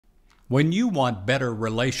When you want better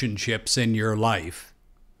relationships in your life,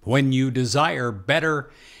 when you desire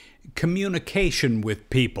better communication with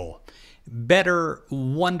people, better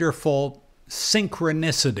wonderful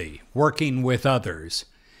synchronicity working with others,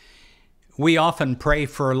 we often pray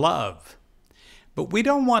for love. But we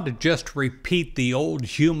don't want to just repeat the old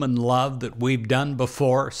human love that we've done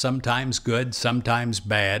before, sometimes good, sometimes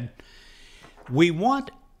bad. We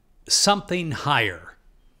want something higher.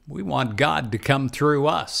 We want God to come through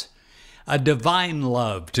us, a divine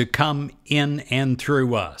love to come in and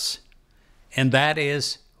through us. And that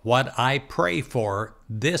is what I pray for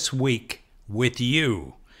this week with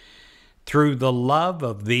you. Through the love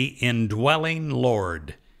of the indwelling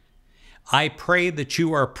Lord, I pray that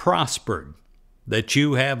you are prospered, that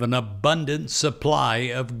you have an abundant supply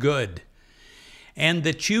of good, and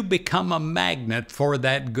that you become a magnet for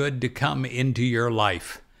that good to come into your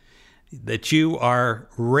life, that you are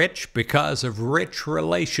rich because of rich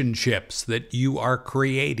relationships that you are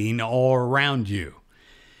creating all around you.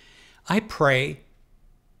 I pray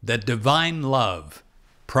that divine love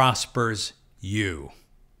prospers you.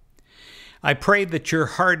 I pray that your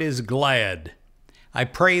heart is glad. I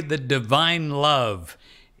pray that divine love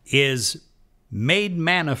is made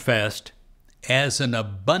manifest as an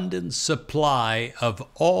abundant supply of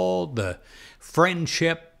all the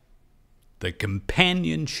friendship, the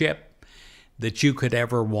companionship that you could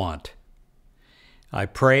ever want. I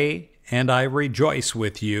pray and I rejoice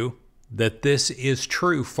with you that this is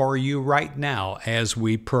true for you right now as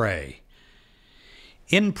we pray.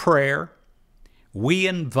 In prayer, we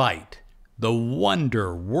invite the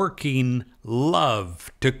wonder-working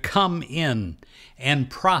love to come in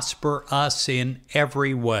and prosper us in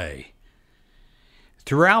every way.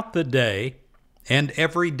 Throughout the day and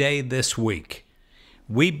every day this week,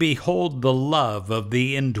 we behold the love of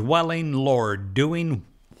the indwelling Lord doing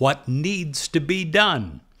what needs to be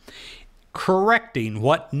done, correcting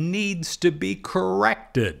what needs to be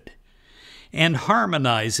corrected, and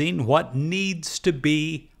harmonizing what needs to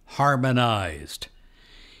be harmonized,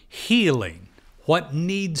 healing what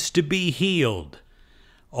needs to be healed.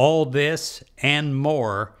 All this and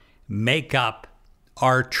more make up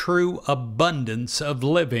our true abundance of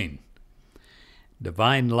living.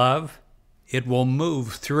 Divine love, it will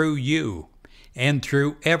move through you and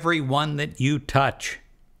through everyone that you touch.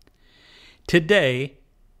 Today,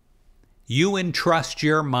 you entrust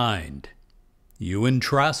your mind, you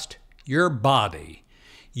entrust your body,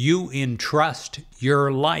 you entrust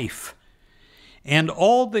your life, and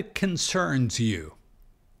all that concerns you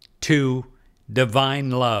to divine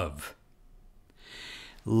love.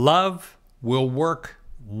 Love will work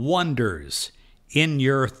wonders in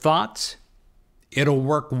your thoughts. It'll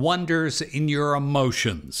work wonders in your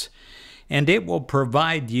emotions, and it will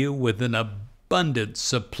provide you with an abundant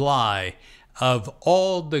supply of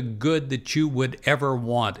all the good that you would ever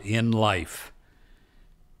want in life.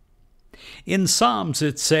 In Psalms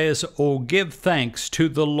it says, "Oh, give thanks to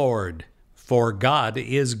the Lord, for God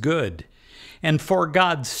is good, and for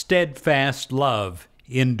God's steadfast love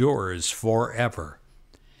endures forever."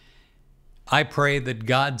 I pray that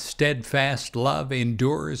God's steadfast love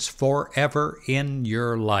endures forever in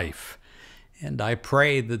your life. And I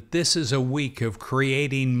pray that this is a week of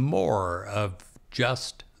creating more of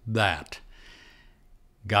just that.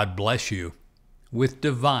 God bless you with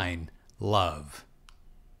divine love.